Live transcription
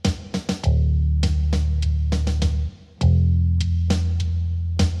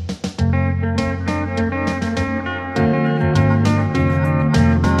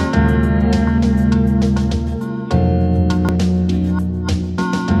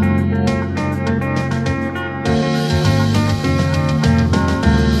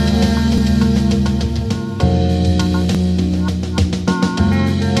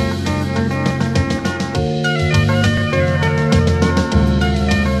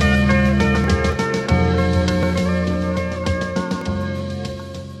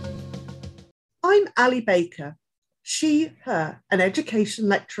Ali Baker. She, her, an education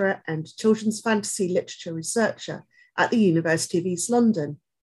lecturer and children's fantasy literature researcher at the University of East London.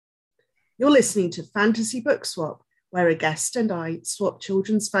 You're listening to Fantasy Book Swap, where a guest and I swap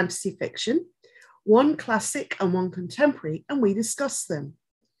children's fantasy fiction, one classic and one contemporary, and we discuss them.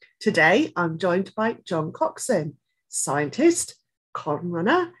 Today, I'm joined by John Coxon, scientist, con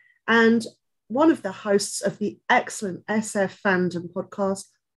runner, and one of the hosts of the excellent SF fandom podcast,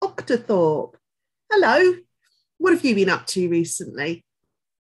 Octothorpe. Hello. What have you been up to recently?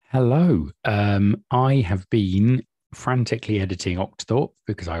 Hello. I have been frantically editing Octothorpe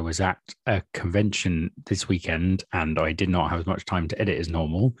because I was at a convention this weekend and I did not have as much time to edit as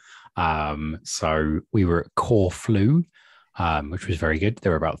normal. So we were at Core Flu, which was very good.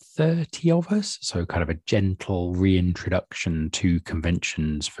 There were about 30 of us, so kind of a gentle reintroduction to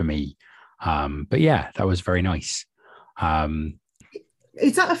conventions for me. But yeah, that was very nice.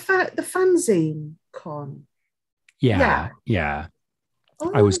 Is that the fanzine con? Yeah.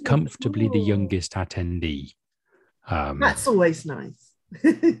 Oh, I was comfortably the cool. youngest attendee. That's always nice.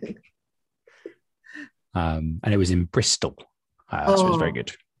 And it was in Bristol, so it was very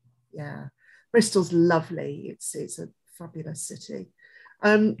good. Yeah, Bristol's lovely. It's a fabulous city.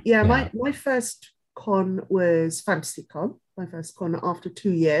 My first con was Fantasy Con, my first con after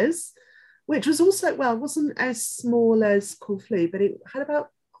 2 years, which was also, it wasn't as small as Corfu, but it had about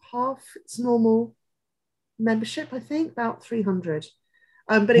half its normal membership, I think, about 300.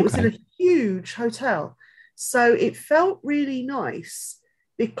 But it was in a huge hotel. So it felt really nice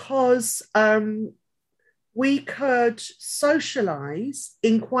because we could socialize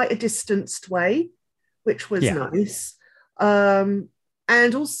in quite a distanced way, which was nice. And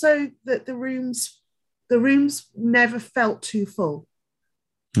also that the rooms never felt too full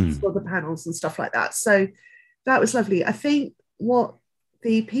for the panels and stuff like that. So that was lovely. I think what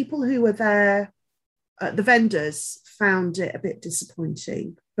the people who were there, the vendors, found it a bit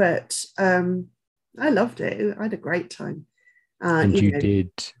disappointing, but I loved it. I had a great time. And you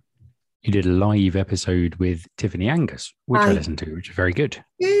did a live episode with Tiffany Angus, which I listened to, which was very good.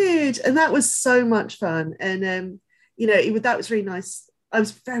 Good, and that was so much fun. And that was really nice. I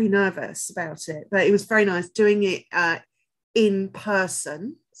was very nervous about it, but it was very nice doing it in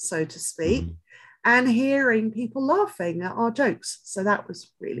person, so to speak, and hearing people laughing at our jokes. So that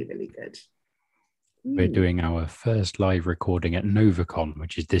was really, really good. We're doing our first live recording at NovaCon,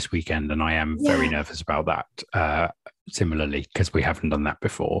 which is this weekend, and I am very nervous about that, similarly, because we haven't done that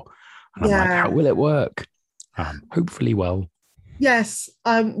before. And I'm like, how will it work? Hopefully well. Yes.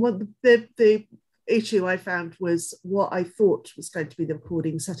 The issue I found was what I thought was going to be the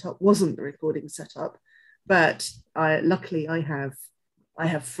recording setup wasn't the recording setup, but luckily I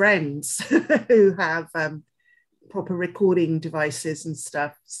have friends who have proper recording devices and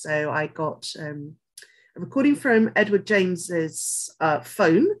stuff. So I got a recording from Edward James's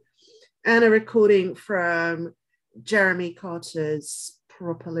phone and a recording from Jeremy Carter's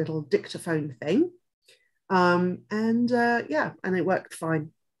proper little dictaphone thing. And it worked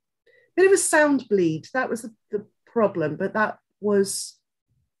fine. Bit of a sound bleed. That was the problem, but that was,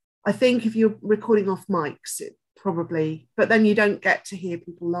 I think if you're recording off mics, it probably, but then you don't get to hear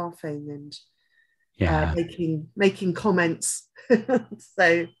people laughing and making comments.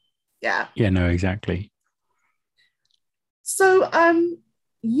 So, yeah. Yeah, no, exactly. So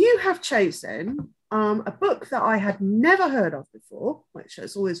you have chosen a book that I had never heard of before, which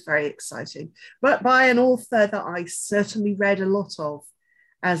is always very exciting, but by an author that I certainly read a lot of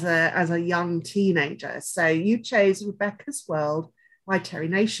as a young teenager. So you chose Rebecca's World by Terry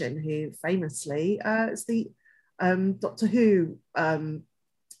Nation, who famously is the Doctor Who, one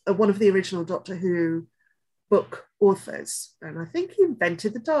of the original Doctor Who book authors. And I think he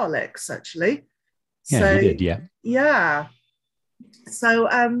invented the Daleks, actually. Yeah, he did, yeah. Yeah. So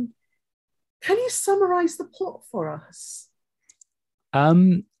can you summarize the plot for us?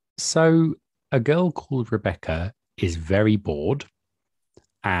 So a girl called Rebecca is very bored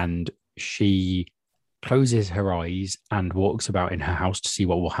and she closes her eyes and walks about in her house to see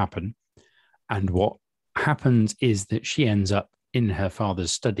what will happen. And what happens is that she ends up in her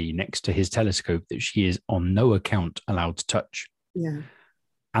father's study next to his telescope that she is on no account allowed to touch. Yeah.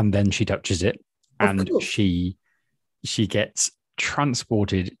 And then she touches it and she gets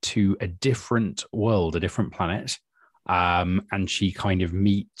transported to a different world, a different planet. And she kind of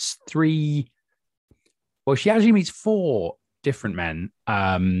meets she actually meets 4 different men,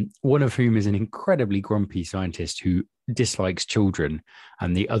 one of whom is an incredibly grumpy scientist who dislikes children,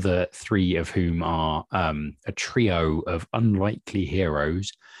 and the other 3 of whom are a trio of unlikely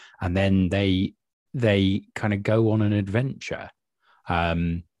heroes. And then they kind of go on an adventure.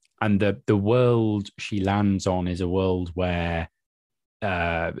 And the world she lands on is a world where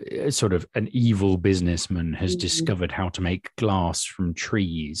sort of an evil businessman has discovered how to make glass from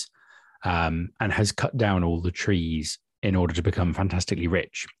trees, and has cut down all the trees in order to become fantastically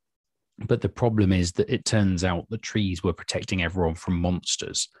rich. But the problem is that it turns out the trees were protecting everyone from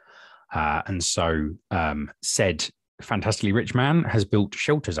monsters. And so said fantastically rich man has built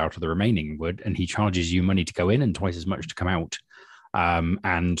shelters out of the remaining wood, and he charges you money to go in and twice as much to come out.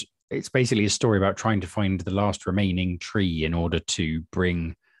 And it's basically a story about trying to find the last remaining tree in order to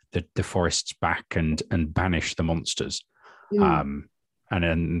bring the forests back and banish the monsters. And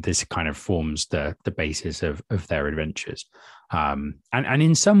then this kind of forms the basis of their adventures. And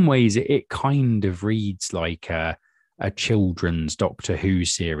in some ways, it kind of reads like a children's Doctor Who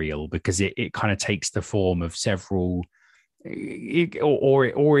serial, because it kind of takes the form of several,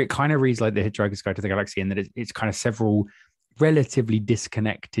 or it kind of reads like The Hitchhiker's Guide to the Galaxy, in that it's kind of several relatively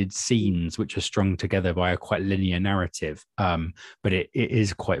disconnected scenes which are strung together by a quite linear narrative. But it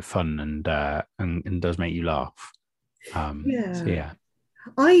is quite fun and does make you laugh. So yeah.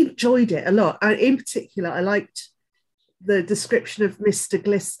 I enjoyed it a lot. In particular, I liked the description of Mr.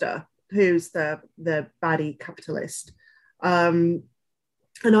 Glister, who's the baddie capitalist. And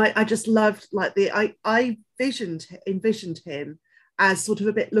I just loved, like, I envisioned him as sort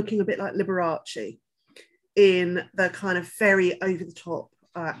of looking a bit like Liberace in the kind of very over the top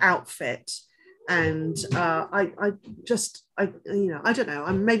outfit. And I don't know,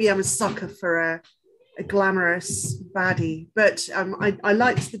 maybe I'm a sucker for a glamorous baddie, but I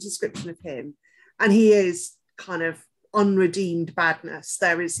liked the description of him, and he is kind of unredeemed badness.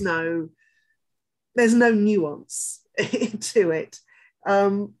 There's no nuance to it,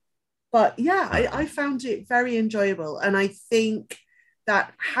 but yeah, I found it very enjoyable, and I think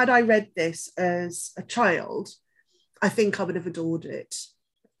that had I read this as a child, I think I would have adored it.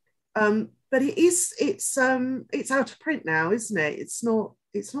 But it's out of print now, isn't it? It's not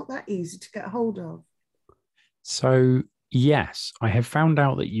that easy to get a hold of. So, yes, I have found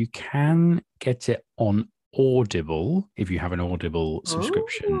out that you can get it on Audible if you have an Audible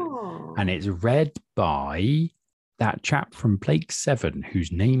subscription. And it's read by that chap from Blake 7,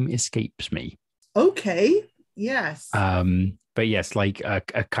 whose name escapes me. Okay, yes. But yes, like a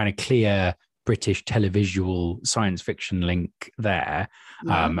kind of clear British televisual science fiction link there.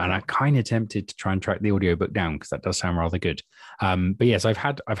 Yeah. And I kind of tempted to try and track the audiobook down, because that does sound rather good. But yes, I've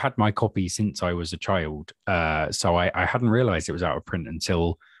had my copy since I was a child. So I hadn't realized it was out of print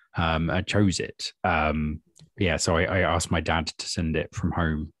until I chose it. So I asked my dad to send it from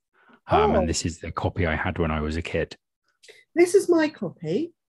home. And this is the copy I had when I was a kid. This is my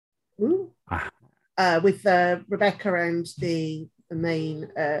copy. With Rebecca and the main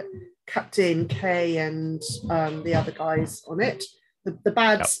Captain K and the other guys on it, the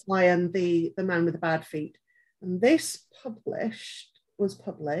bad spy and the man with the bad feet. And this was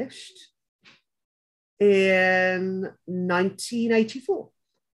published in 1984.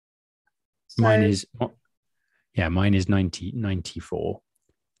 So, mine is 1994.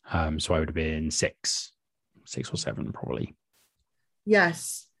 So I would have been six or seven probably.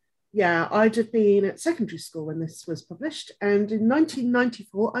 Yes. Yeah, I'd have been at secondary school when this was published. And in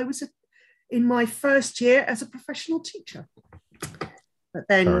 1994, I was in my first year as a professional teacher. But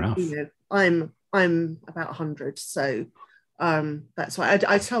then, I'm about 100. So that's why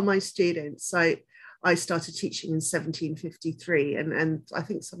I tell my students, I started teaching in 1753, and I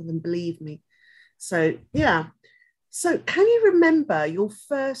think some of them believe me. So, yeah. So can you remember your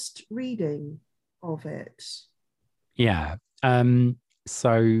first reading of it? Yeah.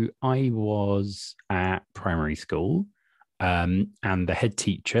 So I was at primary school, and the head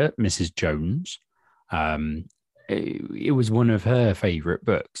teacher, Mrs. Jones, it was one of her favourite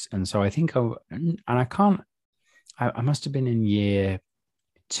books. And so I think I must have been in year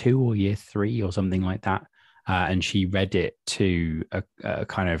 2 or year 3 or something like that. And she read it to a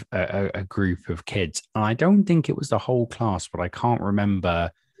kind of a group of kids. And I don't think it was the whole class, but I can't remember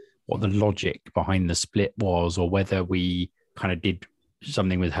what the logic behind the split was, or whether we kind of did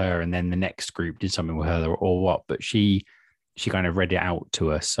something with her and then the next group did something with her, or what. But she kind of read it out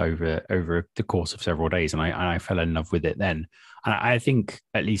to us over the course of several days, and I fell in love with it then. And I think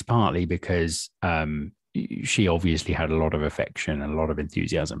at least partly because she obviously had a lot of affection and a lot of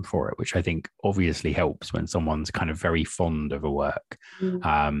enthusiasm for it, which I think obviously helps when someone's kind of very fond of a work.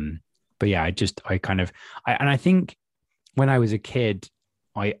 But yeah, I think when I was a kid,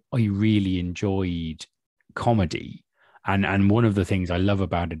 I really enjoyed comedy. And one of the things I love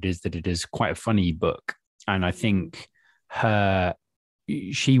about it is that it is quite a funny book. And I think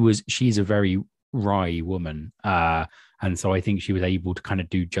she's a very wry woman. And so I think she was able to kind of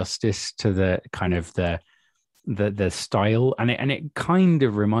do justice to the kind of the style, and it kind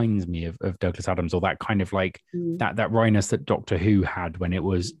of reminds me of Douglas Adams, or that kind of like that wryness that Doctor Who had when it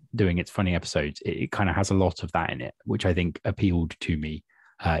was doing its funny episodes. It kind of has a lot of that in it, which I think appealed to me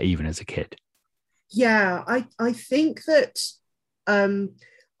even as a kid. Yeah, I think that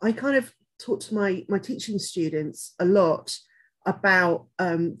I kind of talk to my teaching students a lot about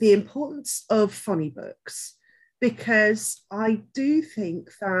the importance of funny books, because I do think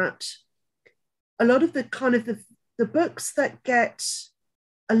that a lot of the kind of the books that get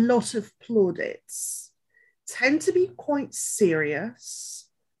a lot of plaudits tend to be quite serious,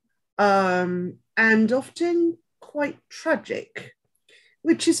 and often quite tragic,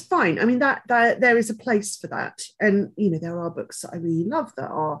 which is fine. I mean, that there is a place for that. And, you know, there are books that I really love that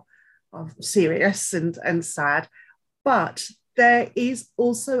are serious and sad, but there is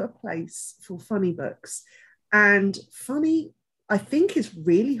also a place for funny books. And funny, I think, is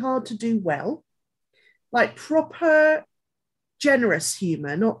really hard to do well. Like proper generous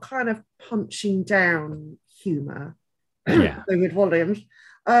humor, not kind of punching down humor. Yeah. With volumes.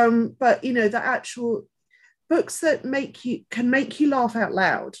 But, you know, the actual books that can make you laugh out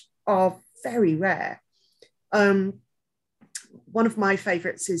loud are very rare. One of my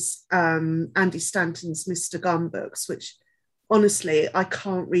favorites is Andy Stanton's Mr. Gum books, which honestly I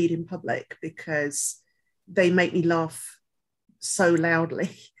can't read in public because they make me laugh so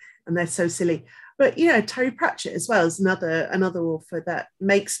loudly and they're so silly. But, you know, Terry Pratchett as well is another author that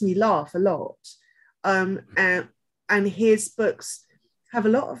makes me laugh a lot. And his books have a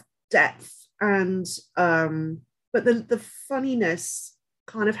lot of depth, and but the funniness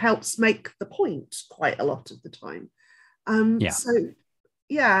kind of helps make the point quite a lot of the time. So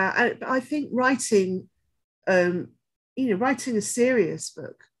yeah, I think writing a serious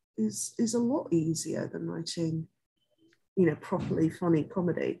book is a lot easier than writing, you know, properly funny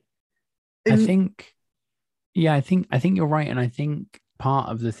comedy. I think you're right. And I think part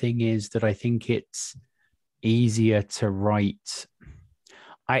of the thing is that I think it's easier to write.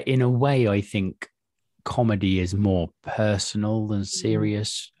 In a way, I think comedy is more personal than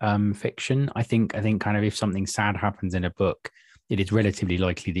serious fiction. I think kind of if something sad happens in a book, it is relatively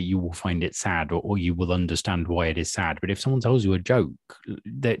likely that you will find it sad, or you will understand why it is sad. But if someone tells you a joke,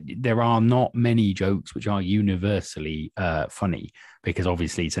 that there are not many jokes which are universally funny, because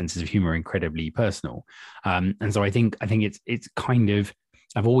obviously senses of humor are incredibly personal. And so I think it's kind of,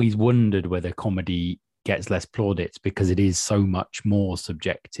 I've always wondered whether comedy gets less plaudits because it is so much more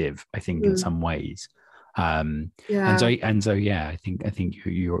subjective, I think, in some ways. And so I think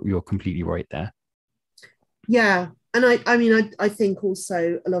you're completely right there. Yeah. And I think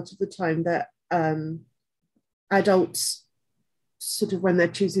also a lot of the time that adults, sort of when they're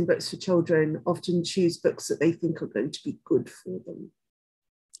choosing books for children, often choose books that they think are going to be good for them.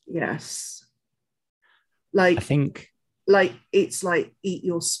 Yes. Like, I think like it's like eat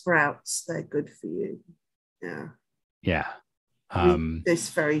your sprouts, they're good for you. Yeah. Yeah. Read this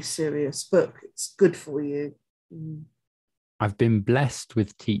very serious book, it's good for you. I've been blessed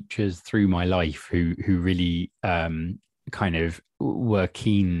with teachers through my life who really kind of were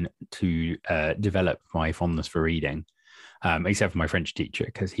keen to develop my fondness for reading, except for my French teacher,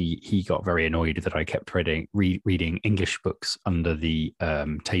 because he got very annoyed that I kept reading English books under the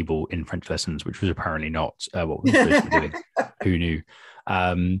table in French lessons, which was apparently not what we were supposed to be doing. Who knew?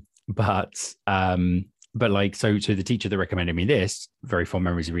 But like, so the teacher that recommended me this, very fond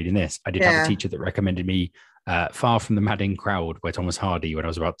memories of reading this. I did have a teacher that recommended me Far from the Madding Crowd by Thomas Hardy when I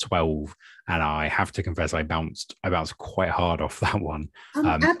was about 12, and I have to confess I bounced quite hard off that one.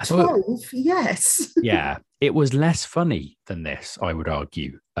 At 12, yes. Yeah, it was less funny than this, I would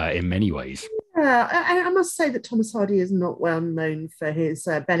argue, in many ways. Yeah, I must say that Thomas Hardy is not well known for his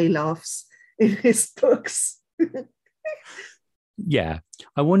belly laughs in his books. Yeah,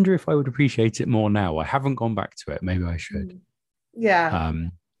 I wonder if I would appreciate it more now. I haven't gone back to it. Maybe I should. Yeah.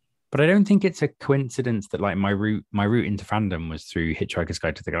 But I don't think it's a coincidence that like my route into fandom was through Hitchhiker's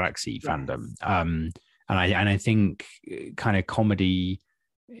Guide to the Galaxy fandom. And I think kind of comedy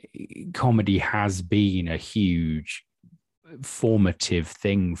has been a huge formative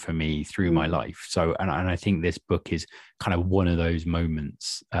thing for me through my life. So, and I think this book is kind of one of those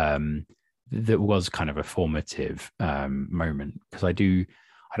moments that was kind of a formative moment, because I don't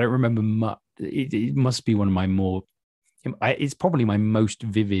remember much. It must be one of my more. It's probably my most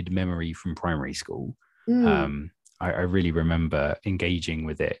vivid memory from primary school. I really remember engaging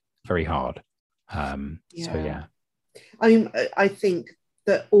with it very hard. So yeah. I mean, I think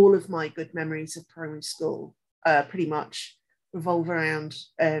that all of my good memories of primary school pretty much revolve around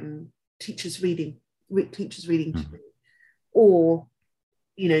teachers reading to me, or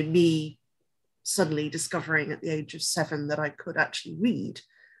me suddenly discovering at the age of 7 that I could actually read.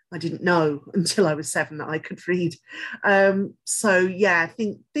 I didn't know until I was 7 that I could read. So yeah, I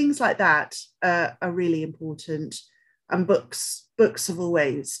think things like that are really important. And books have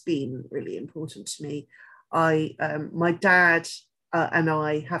always been really important to me. My dad and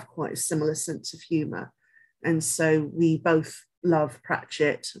I have quite a similar sense of humour, and so we both love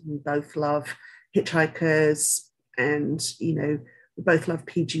Pratchett. We both love Hitchhikers, and we both love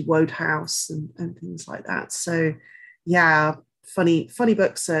P.G. Wodehouse and things like that. So yeah, funny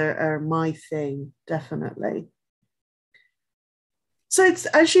books are my thing, definitely. So it's,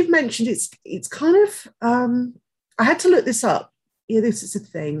 as you've mentioned, it's kind of I had to look this up. Yeah, this is a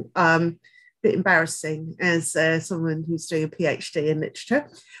thing. Bit embarrassing as someone who's doing a PhD in literature,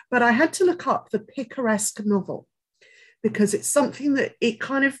 but I had to look up the picaresque novel, because it's something that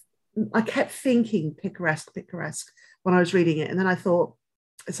I kept thinking picaresque when I was reading it, and then I thought,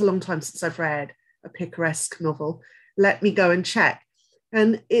 it's a long time since I've read a picaresque novel. Let me go and check.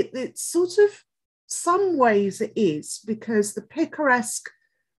 And it's sort of, some ways it is, because the picaresque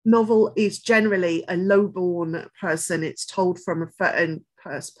novel is generally a lowborn person. It's told from a certain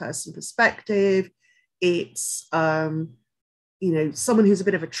person perspective. It's someone who's a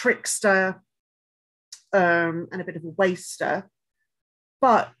bit of a trickster and a bit of a waster.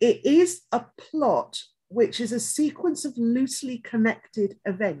 But it is a plot which is a sequence of loosely connected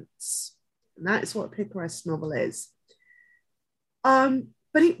events. And that is what a picaresque novel is.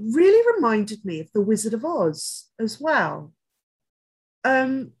 But it really reminded me of The Wizard of Oz as well.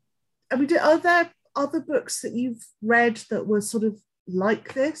 Are there other books that you've read that were sort of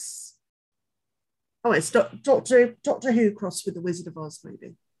like this? Oh, it's Doctor Who crossed with The Wizard of Oz,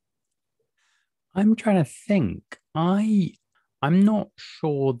 maybe. I'm trying to think. I'm not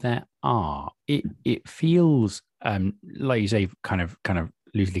sure there are. It feels like you say, kind of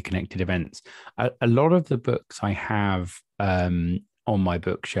loosely connected events. A lot of the books I have on my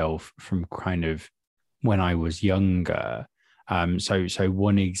bookshelf from kind of when I was younger. So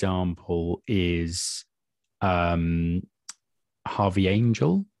one example is Harvey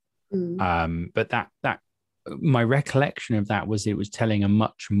Angel. But that my recollection of that was it was telling a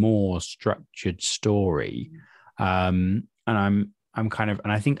much more structured story. And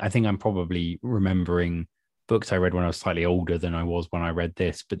I think I'm probably remembering books I read when I was slightly older than I was when I read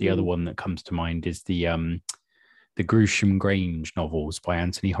this. But the other one that comes to mind is the Grewsome Grange novels by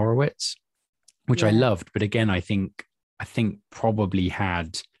Anthony Horowitz, which I loved. But again, I think probably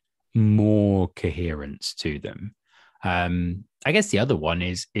had more coherence to them. I guess the other one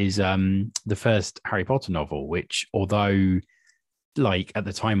is the first Harry Potter novel, which, although like at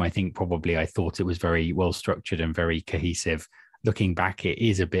the time, I think probably I thought it was very well structured and very cohesive. Looking back, it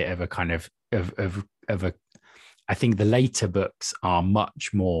is a bit of a kind of a. I think the later books are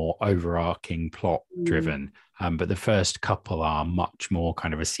much more overarching plot driven, but the first couple are much more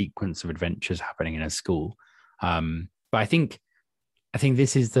kind of a sequence of adventures happening in a school. But I think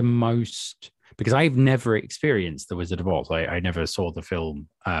this is the most, because I've never experienced The Wizard of Oz. I never saw the film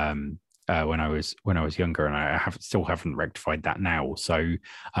when I was younger, and I still haven't rectified that now. So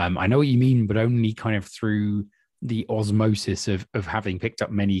I know what you mean, but only kind of through the osmosis of having picked up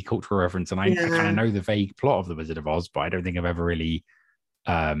many cultural reference. And I kind of know the vague plot of The Wizard of Oz, but I don't think I've ever really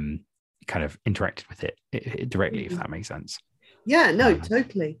kind of interacted with it directly, if that makes sense. Yeah, no,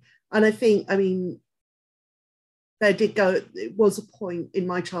 totally. And I think, it was a point in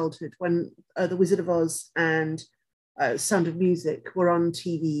my childhood when The Wizard of Oz and Sound of Music were on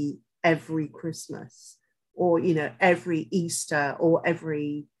TV every Christmas, or every Easter, or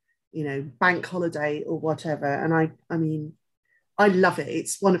every bank holiday or whatever. And I love it.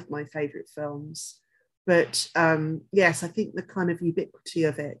 It's one of my favorite films. But yes, I think the kind of ubiquity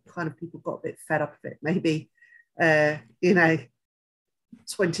of it, kind of people got a bit fed up of it, maybe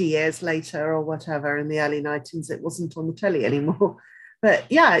 20 years later or whatever. In the early 90s it wasn't on the telly anymore. But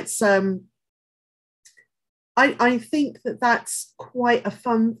yeah, it's I think that's quite a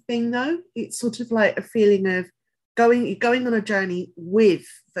fun thing, though. It's sort of like a feeling of you're going on a journey with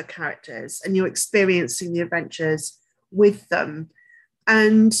the characters, and you're experiencing the adventures with them.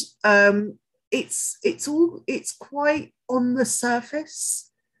 And it's quite on the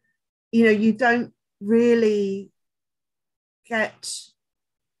surface. You don't really get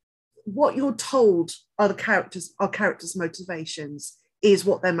what you're told are characters' motivations is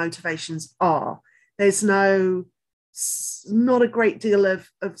what their motivations are. There's not a great deal of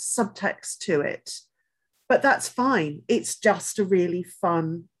subtext to it, but that's fine. It's just a really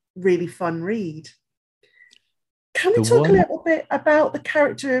fun read. Can we talk a little bit about the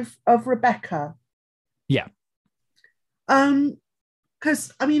character of Rebecca? Yeah.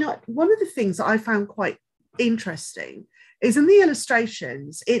 Because, I mean, one of the things that I found quite interesting is in the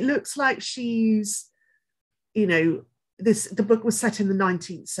illustrations, it looks like she's, you know, the book was set in the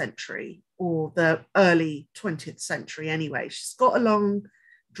 19th century or the early 20th century anyway. She's got a long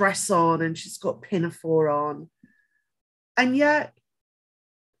dress on and she's got pinafore on. And yet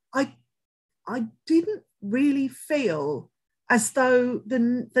I didn't really feel as though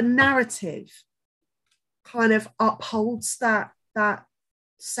the narrative kind of upholds that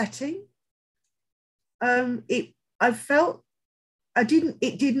setting. It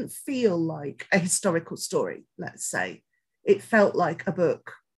didn't feel like a historical story, let's say. It felt like a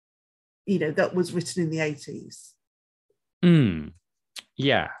book, you know, that was written in the 80s.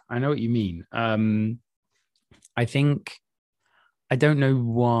 Yeah, I know what you mean. I think I don't know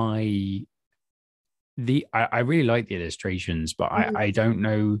why I really like the illustrations, but I don't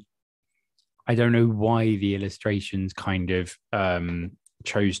know why the illustrations kind of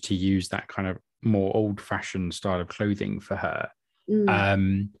chose to use that kind of more old-fashioned style of clothing for her.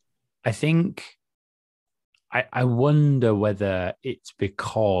 I think I wonder whether it's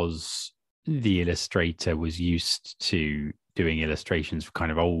because the illustrator was used to doing illustrations for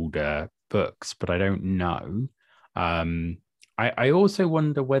kind of older books, but I don't know. I also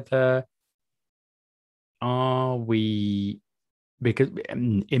wonder whether because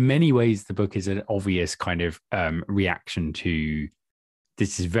in many ways the book is an obvious kind of reaction to,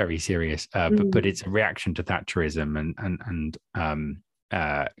 this is very serious, but it's a reaction to Thatcherism and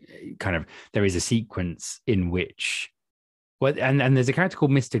kind of, there is a sequence in which, well, and there's a character called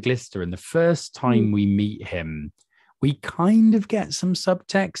Mr. Glister, and the first time we meet him, we kind of get some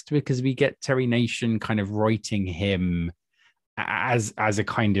subtext because we get Terry Nation kind of writing him as a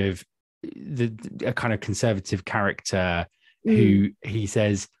kind of a kind of conservative character who he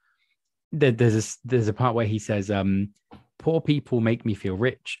says that there's a part where he says, poor people make me feel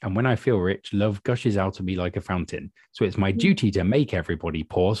rich, and when I feel rich, love gushes out of me like a fountain. So it's my duty to make everybody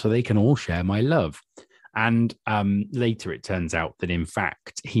poor so they can all share my love. And later it turns out that in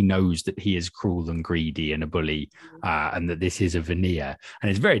fact he knows that he is cruel and greedy and a bully, and that this is a veneer. And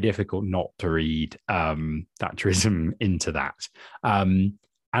it's very difficult not to read Thatcherism into that.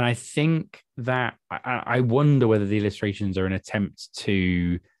 And I think that I wonder whether the illustrations are an attempt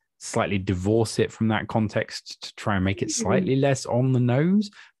to slightly divorce it from that context to try and make it slightly less on the nose,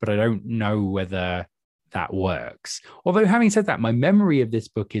 but I don't know whether that works. Although having said that, my memory of this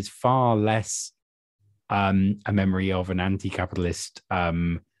book is far less a memory of an anti-capitalist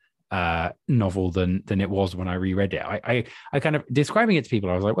novel than it was when I reread it. I kind of, describing it to people,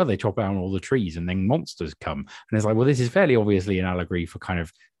 I was like, well, they chop down all the trees and then monsters come. And it's like, well, this is fairly obviously an allegory for kind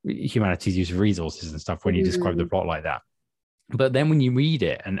of humanity's use of resources and stuff when you describe the plot like that. But then when you read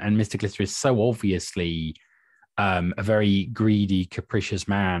it, and Mr. Glister is so obviously a very greedy, capricious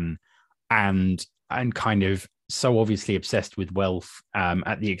man, and kind of so obviously obsessed with wealth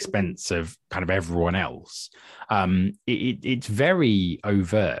at the expense of kind of everyone else. It's very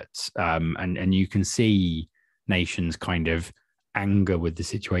overt, and you can see Nation's kind of anger with the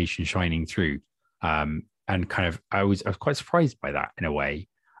situation shining through. And kind of, I was quite surprised by that in a way.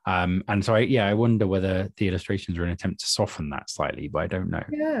 And so I wonder whether the illustrations are an attempt to soften that slightly, but I don't know.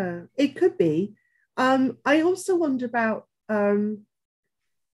 Yeah, it could be. I also wonder about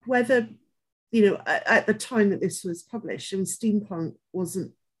whether, you know, at the time that this was published, and steampunk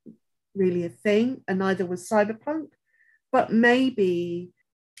wasn't really a thing, and neither was cyberpunk. But maybe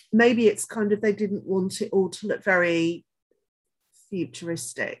it's kind of, they didn't want it all to look very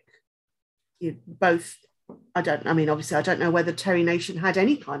futuristic. Both, obviously, I don't know whether Terry Nation had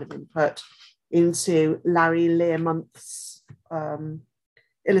any kind of input into Larry Learmonth's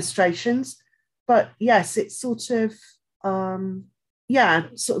illustrations, but yes, it's sort of trying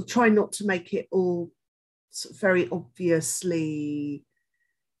not to make it all sort of very obviously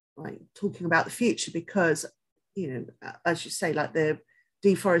like talking about the future, because, you know, as you say, like the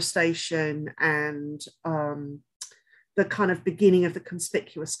deforestation and the kind of beginning of the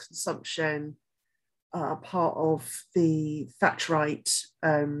conspicuous consumption part of the Thatcherite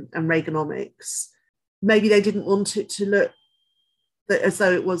and Reaganomics. Maybe they didn't want it to look as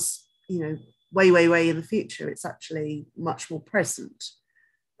though it was, you know, way in the future. It's actually much more present.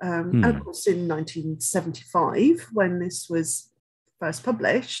 And of course, in 1975, when this was first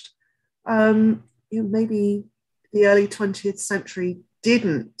published, maybe the early 20th century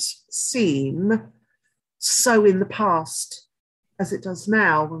didn't seem so in the past as it does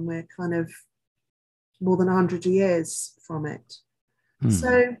now, when we're kind of more than 100 years from it.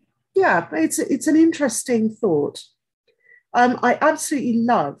 So Yeah, it's an interesting thought. I absolutely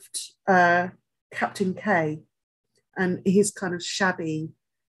loved Captain K and his kind of shabby,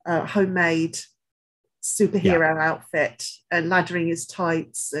 homemade Yeah. superhero outfit and laddering his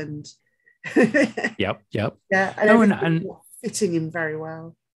tights and Yep. Yep. yeah, and No, everything fitting him very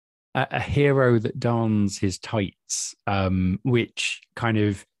well. A hero that dons his tights, which kind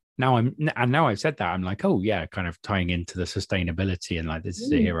of now I've said that, I'm like, oh yeah, kind of tying into the sustainability and like this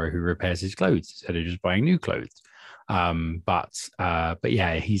is a hero who repairs his clothes instead of just buying new clothes. But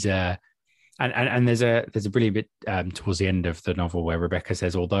yeah, he's a and there's a brilliant bit towards the end of the novel where Rebecca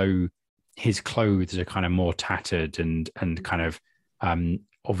says, although his clothes are kind of more tattered and kind of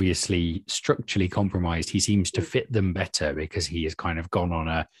obviously structurally compromised, he seems to fit them better because he has kind of gone on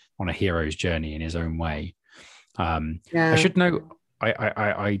a hero's journey in his own way. I should note,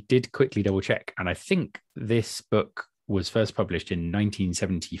 I did quickly double check, and I think this book was first published in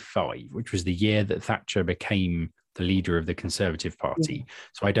 1975, which was the year that Thatcher became the leader of the Conservative Party.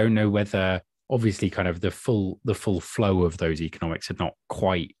 So I don't know whether, obviously, kind of the full flow of those economics had not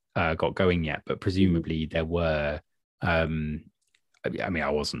quite got going yet, but presumably there were. I mean, I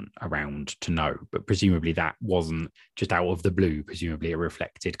wasn't around to know, but presumably that wasn't just out of the blue. Presumably it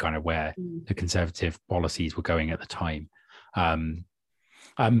reflected kind of where the Conservative policies were going at the time.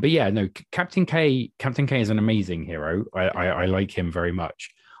 But yeah, no, Captain K is an amazing hero. I like him very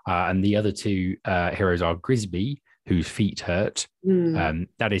much. And the other two heroes are Grisby, whose feet hurt.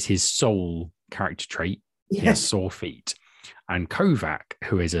 That is his sole character trait. He has sore feet. And Kovac,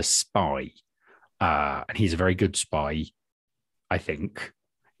 who is a spy. And he's a very good spy, I think,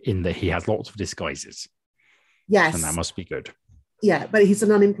 in that he has lots of disguises. Yes. And that must be good. Yeah, but he's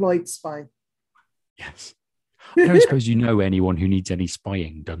an unemployed spy. Yes. I don't suppose you know anyone who needs any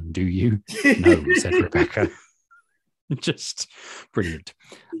spying done, do you? No, said Rebecca. Just brilliant.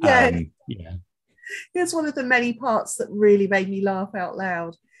 Yeah. Yeah. It's one of the many parts that really made me laugh out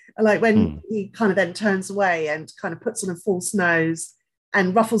loud. Like when he kind of then turns away and kind of puts on a false nose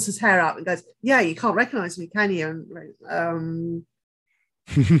and ruffles his hair up and goes, yeah, you can't recognize me, can you? And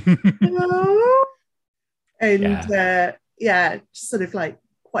just sort of like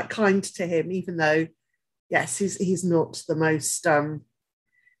quite kind to him, even though, yes, he's not the most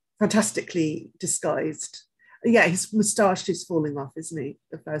fantastically disguised. Yeah, his moustache is falling off, isn't he?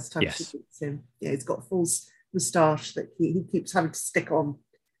 The first time she meets him. Yeah, he's got a false moustache that he keeps having to stick on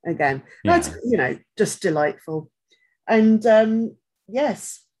again. That's, just delightful. And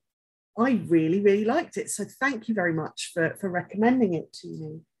yes, I really, really liked it. So thank you very much for recommending it to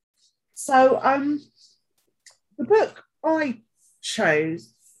me. So the book I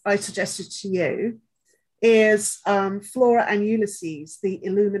suggested to you is Flora and Ulysses, The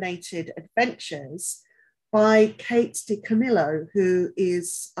Illuminated Adventures by Kate DiCamillo, who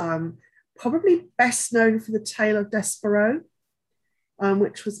is probably best known for The Tale of Despereaux,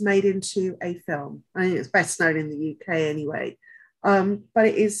 which was made into a film. I think it's best known in the UK anyway, but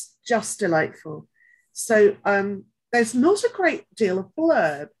it is just delightful. So there's not a great deal of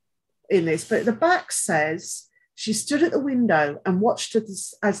blurb in this, but the back says, she stood at the window and watched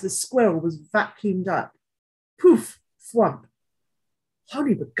as the squirrel was vacuumed up. Poof, thwump.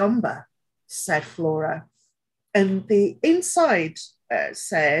 Holy begumber, said Flora. And the inside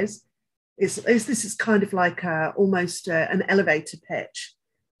says, this is kind of like almost an elevator pitch.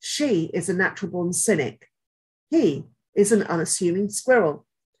 She is a natural born cynic. He is an unassuming squirrel.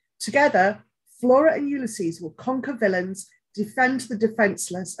 Together, Flora and Ulysses will conquer villains, defend the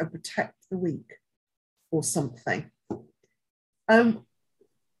defenseless, and protect the weak, or something.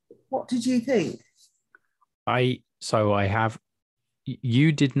 What did you think?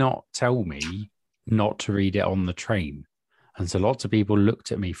 You did not tell me not to read it on the train. And so lots of people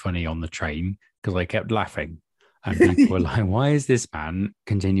looked at me funny on the train because I kept laughing. And people were like, why is this man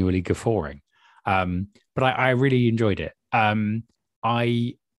continually guffawing? But I really enjoyed it.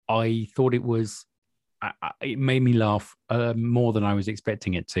 I thought it was, it made me laugh more than I was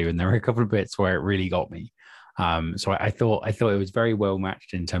expecting it to. And there were a couple of bits where it really got me. So I thought it was very well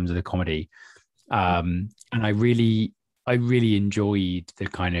matched in terms of the comedy. And I really enjoyed the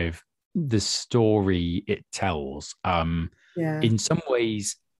kind of the story it tells. In some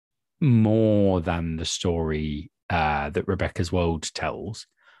ways, more than the story that Rebecca's World tells.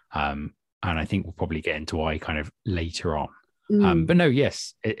 And I think we'll probably get into why kind of later on. But no,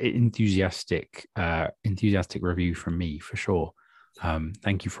 yes, enthusiastic review from me for sure.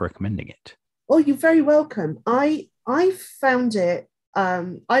 Thank you for recommending it. Oh, you're very welcome. I found it,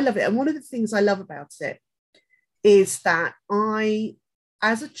 I love it. And one of the things I love about it is that I,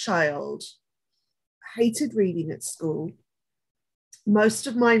 as a child, hated reading at school. Most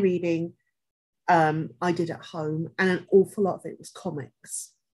of my reading I did at home, and an awful lot of it was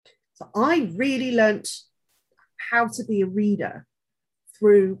comics. So I really learnt how to be a reader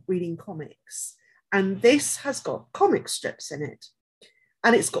through reading comics. And this has got comic strips in it.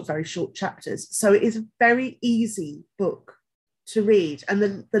 And it's got very short chapters. So it is a very easy book to read. And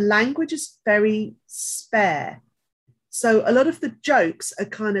the language is very spare. So a lot of the jokes are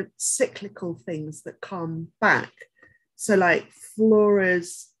kind of cyclical things that come back. So like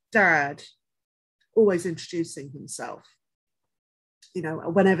Flora's dad always introducing himself. You know,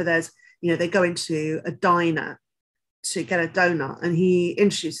 whenever there's, you know, they go into a diner to get a donut and he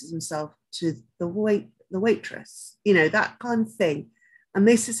introduces himself to the waitress, you know, that kind of thing. And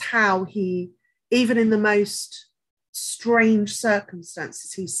this is how he, even in the most strange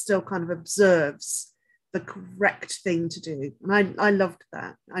circumstances, he still kind of observes the correct thing to do. And I loved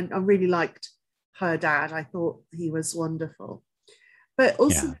that. I really liked her dad. I thought he was wonderful. But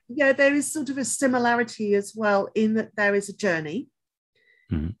also, there is sort of a similarity as well in that there is a journey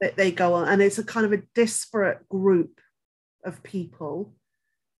that they go on, and it's a kind of a disparate group of people.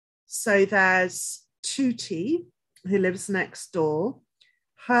 So there's Tootie, who lives next door,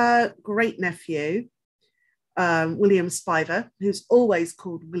 her great nephew, William Spiver, who's always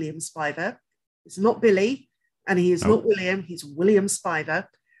called William Spiver. It's not Billy, and he is not William, he's William Spiver,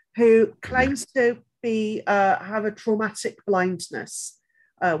 who claims to be have a traumatic blindness,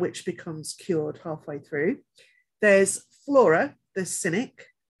 which becomes cured halfway through. There's Flora, the cynic,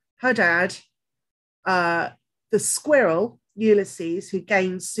 her dad, the squirrel, Ulysses, who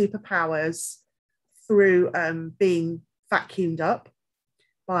gains superpowers through being vacuumed up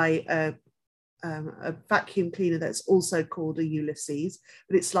by a vacuum cleaner that's also called a Ulysses,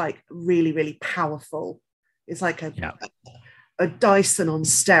 but it's like really, really powerful. It's like a Dyson on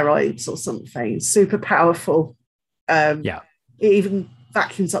steroids or something, super powerful. It even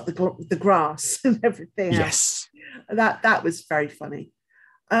vacuums up the grass and everything else. That was very funny.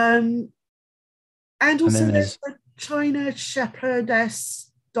 And also there's the China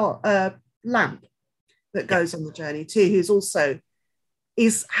shepherdess lamp that goes on the journey too, who's also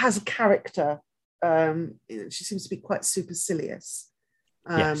has a character. She seems to be quite supercilious,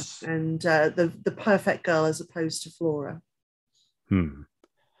 and the perfect girl as opposed to Flora.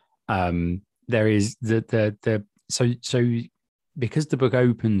 There is so because the book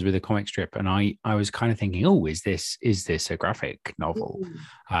opens with a comic strip, and I was kind of thinking, oh, is this a graphic novel?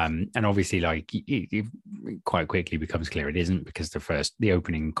 And obviously, like it quite quickly becomes clear it isn't, because the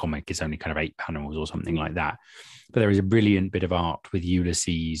opening comic is only kind of 8 panels or something like that. But there is a brilliant bit of art with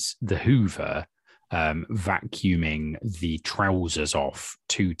Ulysses the Hoover vacuuming the trousers off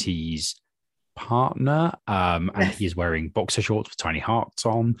Tootie's partner, and he is wearing boxer shorts with tiny hearts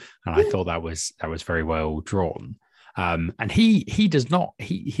on, and I thought that was very well drawn. And he does not,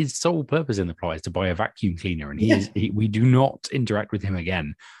 his sole purpose in the plot is to buy a vacuum cleaner, and we do not interact with him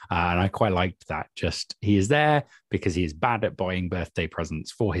again, and I quite liked that. Just he is there because he is bad at buying birthday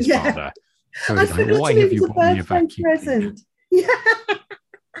presents for his father. So he's like, why have you bought me a vacuum present?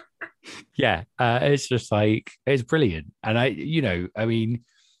 It's just like, it's brilliant. And I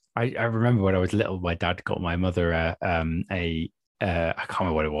remember when I was little, my dad got my mother I can't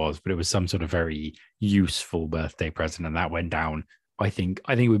remember what it was, but it was some sort of very useful birthday present, and that went down, I think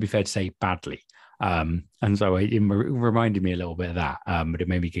it would be fair to say, badly. And so it reminded me a little bit of that, but it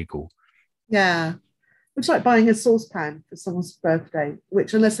made me giggle. Yeah. It's like buying a saucepan for someone's birthday,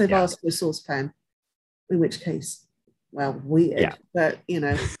 which, unless they've asked for a saucepan, in which case, well, weird. But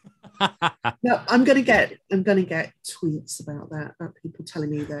no, I'm gonna get tweets about people telling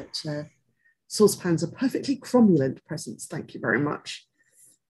me that saucepans are perfectly cromulent presents. Thank you very much.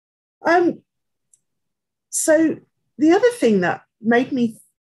 So the other thing that made me,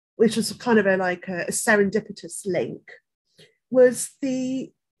 which was kind of a serendipitous link, was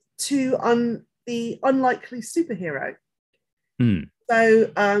the unlikely superhero.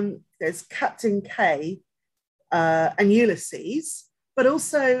 So there's Captain K and Ulysses, but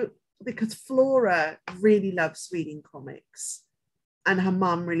also because Flora really loves reading comics and her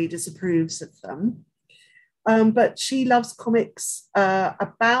mum really disapproves of them. But she loves comics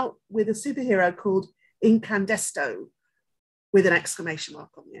with a superhero called Incandesto, with an exclamation mark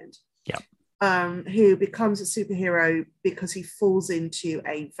on the end. Who becomes a superhero because he falls into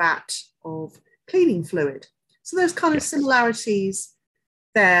a vat of cleaning fluid. So there's kind of similarities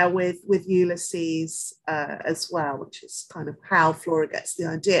there with Ulysses as well, which is kind of how Flora gets the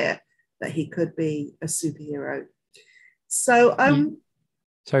idea that he could be a superhero. So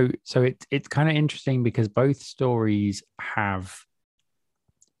it's kind of interesting because both stories have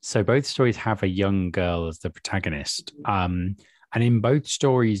a young girl as the protagonist. And And in both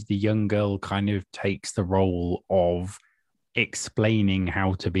stories, the young girl kind of takes the role of explaining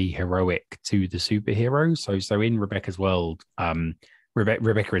how to be heroic to the superhero. So in Rebecca's world,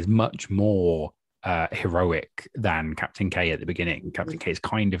 Rebecca is much more heroic than Captain K at the beginning. Captain K is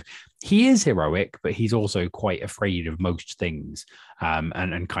he is heroic, but he's also quite afraid of most things.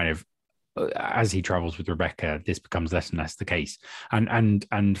 And kind of as he travels with Rebecca, this becomes less and less the case.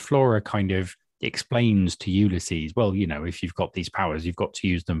 And Flora kind of explains to Ulysses, well, if you've got these powers, you've got to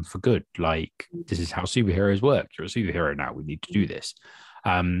use them for good. Like, this is how superheroes work. You're a superhero now. We need to do this.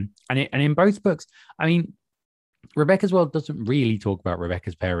 And in both books, I mean, Rebecca's world doesn't really talk about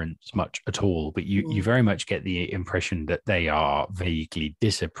Rebecca's parents much at all, but you very much get the impression that they are vaguely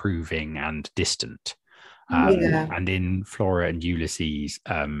disapproving and distant. And in Flora and Ulysses,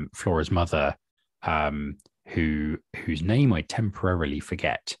 Flora's mother, whose name I temporarily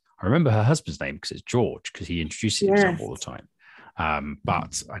forget. I remember her husband's name because it's George, because he introduces himself all the time.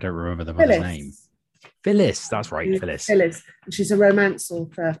 But I don't remember the mother's name. Phyllis, that's right, Phyllis. Phyllis. And she's a romance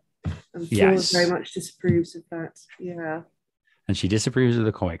author. And Flora very much disapproves of that. Yeah. And she disapproves of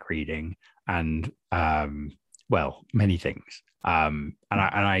the comic reading and, many things. And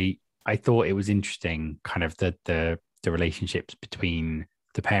I thought it was interesting, kind of the relationships between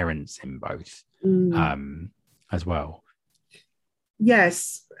the parents in both as well.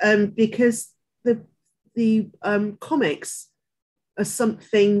 Yes, because the comics are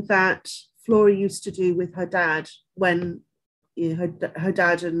something that Flora used to do with her dad when her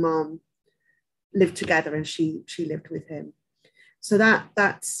dad and mom lived together, and she lived with him. So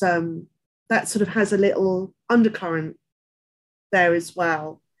that sort of has a little undercurrent there as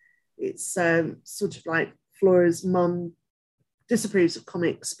well. It's sort of like Flora's mum disapproves of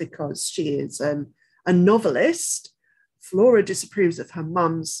comics because she is a novelist. Flora disapproves of her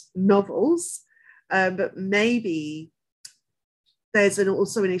mum's novels, but maybe there's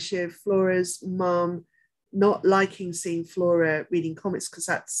also an issue of Flora's mum not liking seeing Flora reading comics because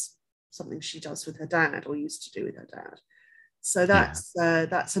that's something she does with her dad or used to do with her dad. So that's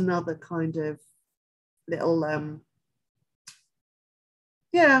another kind of little a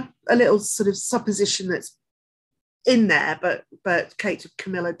little sort of supposition that's in there, but Kate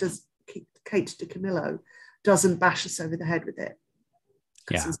DiCamillo doesn't bash us over the head with it,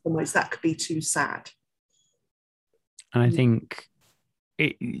 because in some ways that could be too sad. And I think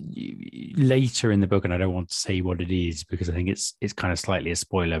later in the book, and I don't want to say what it is because I think it's kind of slightly a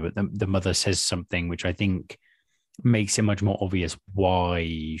spoiler, but the mother says something which I think makes it much more obvious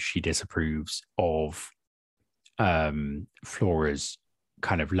why she disapproves of Flora's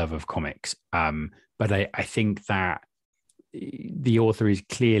kind of love of comics. But I think that the author is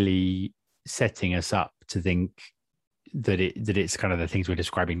clearly setting us up to think that it's kind of the things we're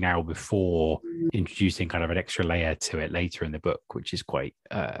describing now before introducing kind of an extra layer to it later in the book, which is quite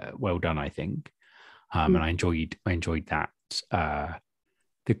well done, I think. And I enjoyed that.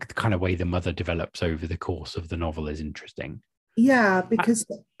 The kind of way the mother develops over the course of the novel is interesting. Yeah, because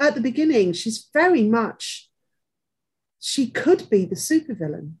at the beginning, she's very much, she could be the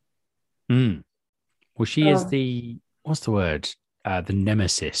supervillain. Well, she is what's the word? The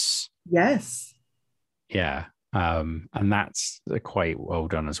nemesis. Yes. Yeah. And that's quite well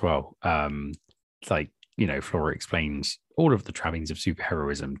done as well. Like, Flora explains all of the trappings of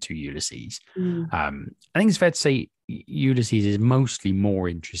superheroism to Ulysses. I think it's fair to say Ulysses is mostly more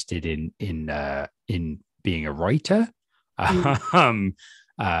interested in being a writer. But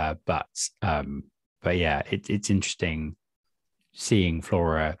yeah, it's interesting seeing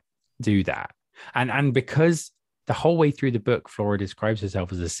Flora do that. And because the whole way through the book, Flora describes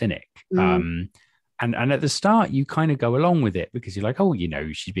herself as a cynic. And at the start, you kind of go along with it because you're like, oh,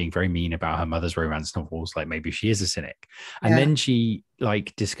 she's being very mean about her mother's romance novels. Like, maybe she is a cynic. And then she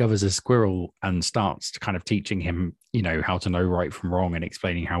discovers a squirrel and starts to kind of teaching him, how to know right from wrong and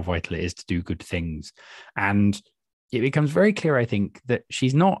explaining how vital it is to do good things. And it becomes very clear, I think, that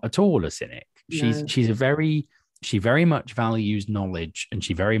she's not at all a cynic. No. She very much values knowledge, and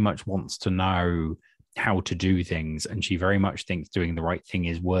she very much wants to know how to do things. And she very much thinks doing the right thing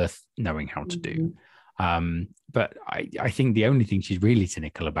is worth knowing how to do. But I think the only thing she's really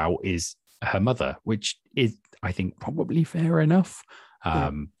cynical about is her mother, which is, I think, probably fair enough.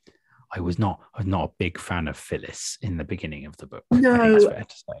 I was not a big fan of Phyllis in the beginning of the book. No, I think it's fair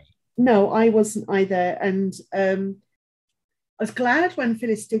to say. No, I wasn't either. And I was glad when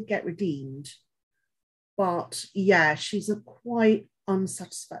Phyllis did get redeemed. But yeah, she's a quite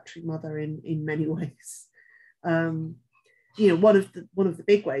unsatisfactory mother in many ways. One of the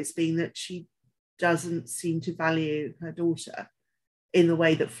big ways being that she doesn't seem to value her daughter in the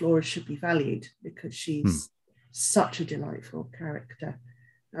way that Flora should be valued, because she's such a delightful character.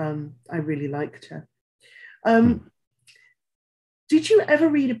 I really liked her. Did you ever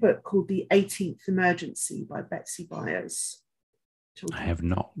read a book called The 18th Emergency by Betsy Byers? I have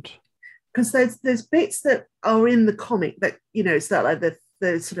not. Because there's bits that are in the comic that, you know, it's that like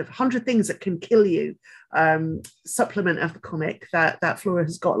the sort of 100 things that can kill you supplement of the comic that Flora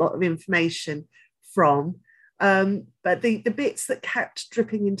has got a lot of information from. But the bits that kept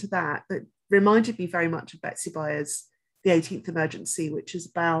dripping into that reminded me very much of Betsy Byers' The 18th Emergency, which is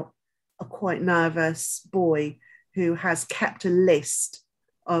about a quite nervous boy who has kept a list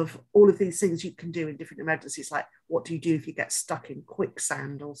of all of these things you can do in different emergencies, like what do you do if you get stuck in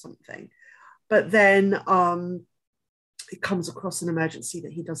quicksand or something. But then it comes across an emergency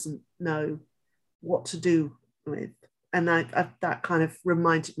that he doesn't know what to do with. And that kind of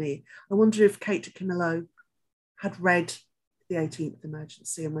reminded me, I wonder if Kate DiCamillo had read The 18th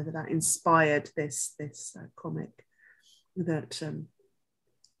Emergency and whether that inspired this comic that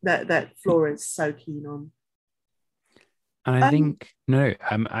Flora is so keen on. And I think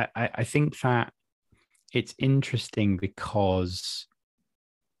I think that it's interesting because,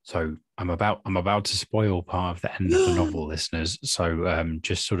 so I'm about to spoil part of the end of the novel, listeners. So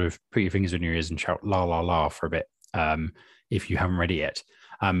just sort of put your fingers in your ears and shout la la la for a bit if you haven't read it yet.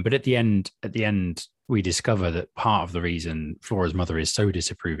 But at the end, we discover that part of the reason Flora's mother is so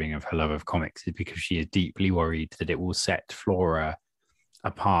disapproving of her love of comics is because she is deeply worried that it will set Flora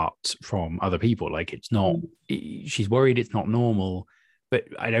apart from other people. Like it's not, she's worried it's not normal, but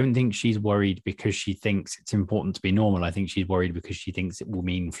I don't think she's worried because she thinks it's important to be normal. I think she's worried because she thinks it will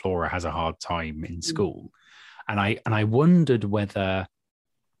mean Flora has a hard time in school. And I wondered whether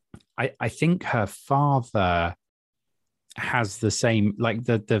I think her father has the same, like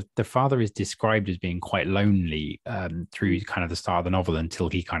the father is described as being quite lonely through kind of the start of the novel until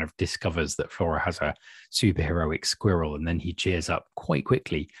he kind of discovers that Flora has a superheroic squirrel, and then he cheers up quite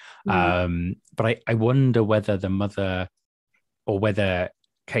quickly. But I wonder whether the mother, or whether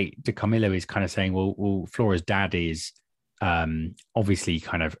Kate DiCamillo is kind of saying, well, Flora's dad is obviously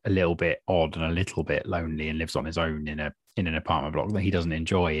kind of a little bit odd and a little bit lonely and lives on his own in an apartment block that he doesn't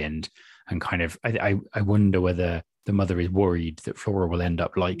enjoy, and kind of I wonder whether the mother is worried that Flora will end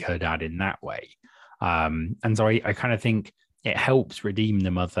up like her dad in that way. And so I kind of think it helps redeem the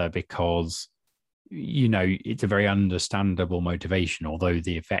mother because, you know, it's a very understandable motivation, although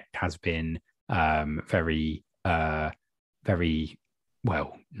the effect has been very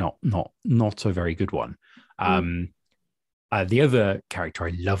well, not a very good one. The other character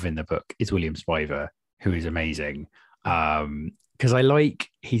I love in the book is William Spiver, who is amazing. Because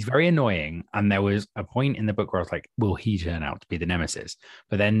he's very annoying. And there was a point in the book where I was like, will he turn out to be the nemesis?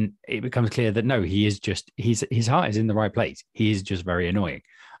 But then it becomes clear that no, he is just, his heart is in the right place. He is just very annoying.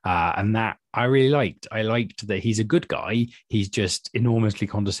 And that I really liked. I liked that he's a good guy. He's just enormously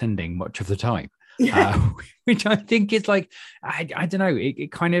condescending much of the time. Which I think is like, I don't know,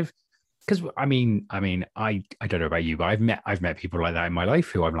 it kind of, because I mean, I don't know about you, but I've met people like that in my life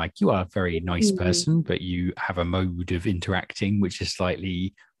who I'm like, you are a very nice person, but you have a mode of interacting which is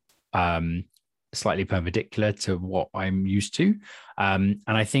slightly perpendicular to what I'm used to. And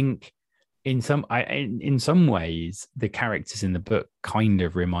I think in some ways, the characters in the book kind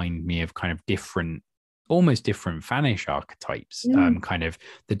of remind me of kind of almost different Fanish archetypes. Kind of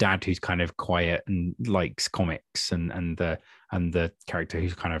the dad who's kind of quiet and likes comics, and the character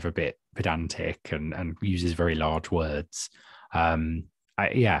who's kind of a bit pedantic and uses very large words. I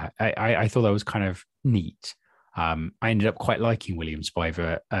thought that was kind of neat. I ended up quite liking William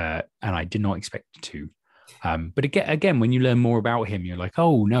Spiver, and I did not expect to. But again, when you learn more about him, you're like,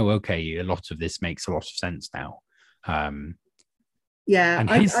 oh no, okay, a lot of this makes a lot of sense now. I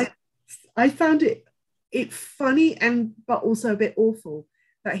found it funny but also a bit awful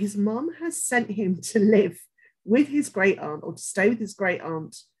that his mom has sent him to live with his great aunt, or to stay with his great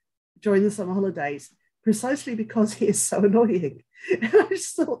aunt during the summer holidays, precisely because he is so annoying. And I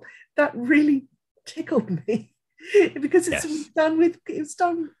just thought that really tickled me because it's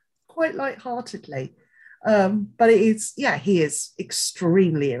done quite lightheartedly. But he is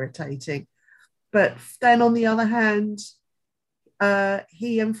extremely irritating. But then on the other hand,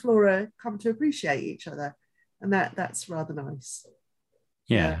 he and Flora come to appreciate each other, and that's rather nice.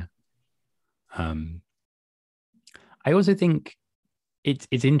 Yeah. I also think it's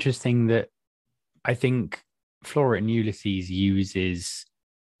interesting that I think Flora and Ulysses uses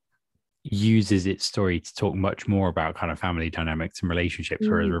its story to talk much more about kind of family dynamics and relationships,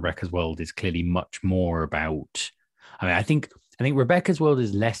 whereas Rebecca's world is clearly much more about. I think Rebecca's world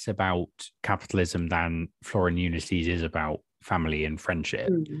is less about capitalism than Flora and Ulysses is about family and friendship.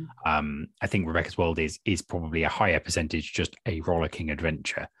 Mm. I think Rebecca's World is probably a higher percentage just a rollicking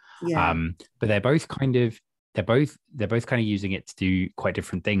adventure. Yeah. But they're both kind of using it to do quite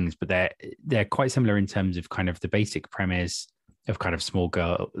different things, but they're quite similar in terms of kind of the basic premise of kind of small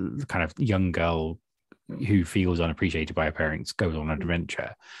girl, kind of young girl who feels unappreciated by her parents goes on an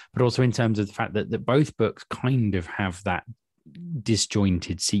adventure, but also in terms of the fact that both books kind of have that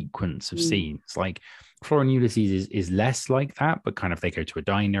disjointed sequence of scenes. Like Flora and Ulysses is less like that, but kind of they go to a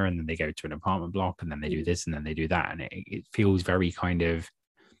diner and then they go to an apartment block and then they do this and then they do that, and it feels very kind of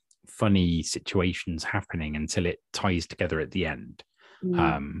funny situations happening until it ties together at the end,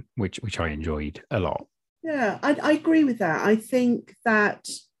 which I enjoyed a lot. Yeah, I agree with that. I think that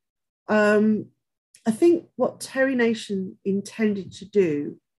what Terry Nation intended to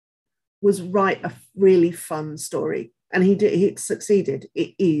do was write a really fun story, and he succeeded.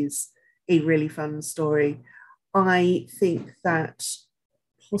 It is a really fun story. I think that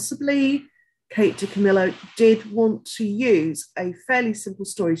possibly Kate DiCamillo did want to use a fairly simple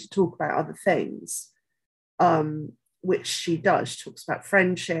story to talk about other things, which she does. She talks about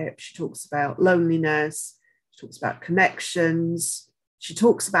friendship, she talks about loneliness, she talks about connections, she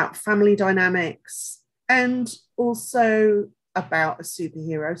talks about family dynamics, and also about a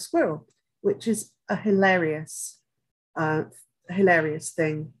superhero squirrel, which is a hilarious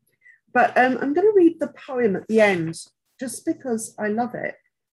thing. But I'm going to read the poem at the end just because I love it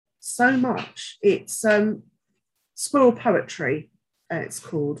so much. It's squirrel poetry. It's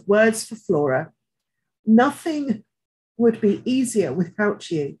called Words for Flora. Nothing would be easier without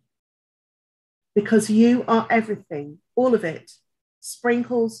you, because you are everything, all of it.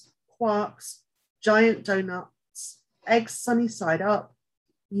 Sprinkles, quarks, giant donuts, eggs sunny side up.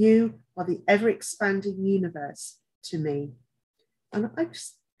 You are the ever-expanding universe to me. And I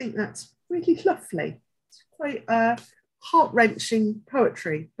just think that's really lovely. It's quite heart-wrenching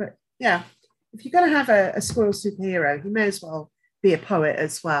poetry. But yeah, if you're going to have a squirrel superhero, you may as well be a poet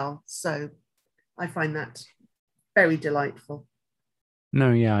as well. So I find that very delightful.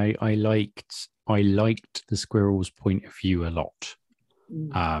 No, yeah, I liked the squirrel's point of view a lot.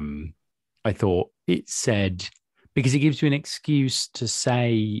 I thought it said, because it gives you an excuse to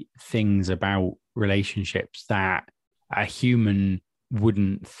say things about relationships that a human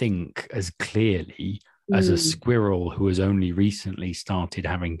wouldn't think as clearly as a squirrel who has only recently started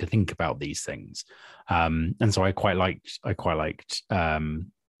having to think about these things. And so I quite liked I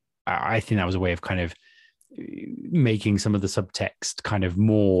think that was a way of kind of making some of the subtext kind of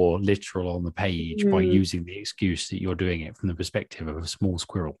more literal on the page by using the excuse that you're doing it from the perspective of a small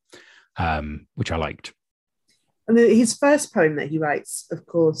squirrel, which I liked. And his first poem that he writes, of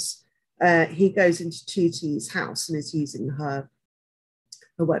course, he goes into Tuti's house and is using her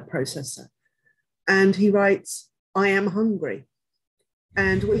word processor. And he writes, "I am hungry."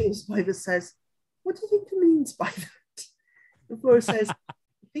 And William Spiver says, "What do you think he means by that?" And Flora says, "I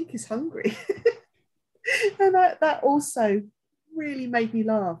think he's hungry." And that also really made me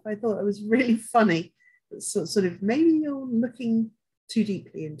laugh. I thought it was really funny. Sort of, maybe you're looking too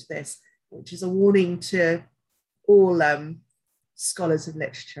deeply into this, which is a warning to all scholars of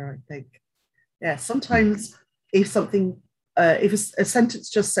literature, I think. Yeah, sometimes if something, if a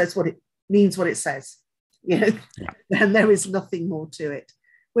sentence just says what it means, what it says, then there is nothing more to it,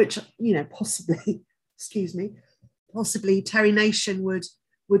 which, possibly Terry Nation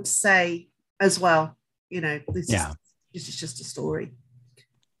would say as well. This is just a story,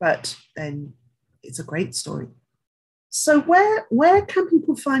 but then it's a great story. So where can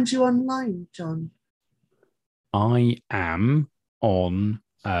people find you online, John? I am on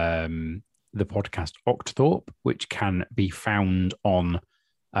the podcast Octothorpe, which can be found on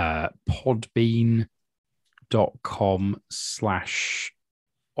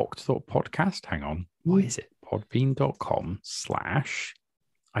podbean.com/Octothorpe podcast. Hang on. What is it? Podbean.com/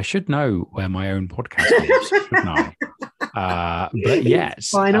 I should know where my own podcast lives, shouldn't I? But yes.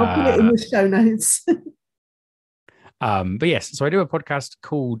 Fine, I'll put it in the show notes. But yes, so I do a podcast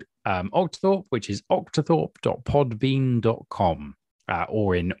called Octothorpe, which is octothorpe.podbean.com,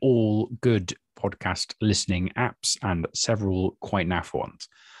 or in all good podcast listening apps and several quite naff ones.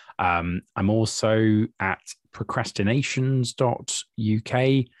 I'm also at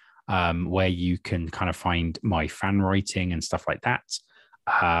procrastinations.uk, where you can kind of find my fan writing and stuff like that.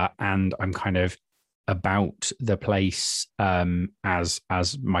 And I'm kind of about the place as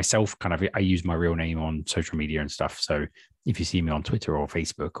myself. Kind of, I use my real name on social media and stuff. So if you see me on Twitter or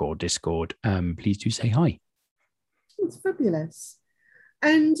Facebook or Discord, please do say hi. It's fabulous.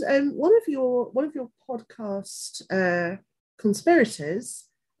 And one of your podcast conspirators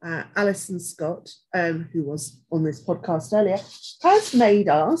Alison Scott, who was on this podcast earlier, has made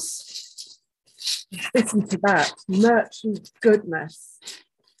us, listen to that, merchant goodness,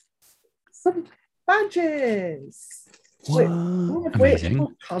 some badges. All of which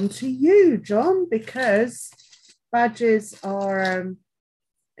will come to you, John, because badges are,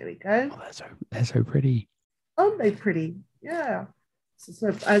 there we go. Oh, they're so pretty. Aren't they pretty? Yeah. So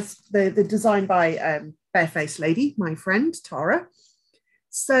as the design by Barefaced Lady, my friend, Tara.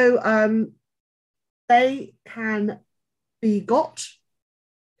 So they can be got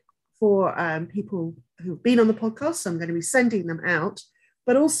for people who've been on the podcast. So I'm going to be sending them out.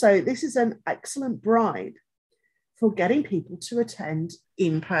 But also, this is an excellent bribe for getting people to attend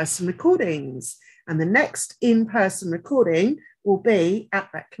in-person recordings. And the next in-person recording will be at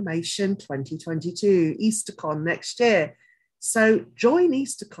Reclamation 2022, EasterCon next year. So join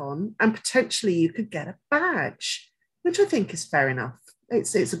EasterCon and potentially you could get a badge, which I think is fair enough.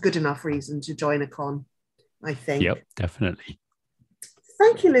 It's a good enough reason to join a con, I think. Yep, definitely.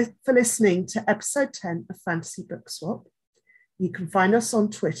 Thank you for listening to episode 10 of Fantasy Book Swap. You can find us on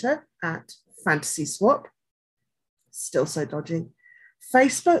Twitter at Fantasy Swap. Still so dodgy.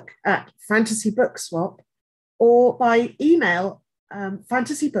 Facebook at Fantasy Book Swap, or by email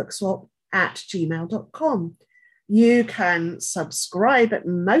fantasybookswap@gmail.com. You can subscribe at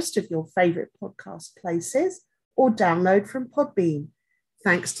most of your favourite podcast places or download from Podbean.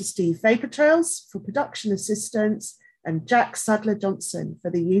 Thanks to Steve Vaportrails for production assistance and Jack Sadler-Johnson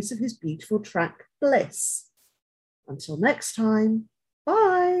for the use of his beautiful track, Bliss. Until next time,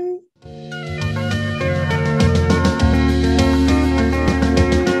 bye.